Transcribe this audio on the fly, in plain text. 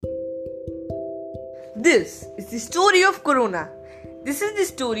This is the story of Corona. This is the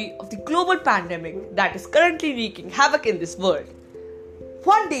story of the global pandemic that is currently wreaking havoc in this world.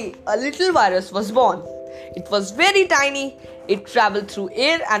 One day, a little virus was born. It was very tiny, it traveled through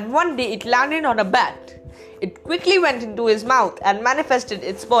air, and one day it landed on a bat. It quickly went into his mouth and manifested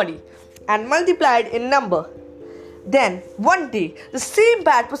its body and multiplied in number. Then, one day, the same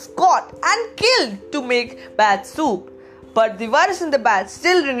bat was caught and killed to make bat soup. But the virus in the bat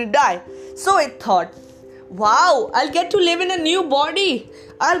still didn't die, so it thought, wow, I'll get to live in a new body.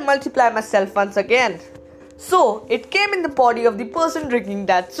 I'll multiply myself once again. So, it came in the body of the person drinking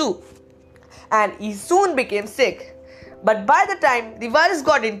that soup. And he soon became sick. But by the time the virus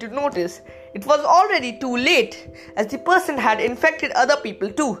got into notice, it was already too late, as the person had infected other people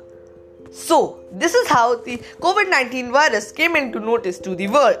too. So, this is how the COVID-19 virus came into notice to the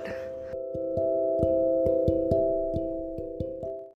world.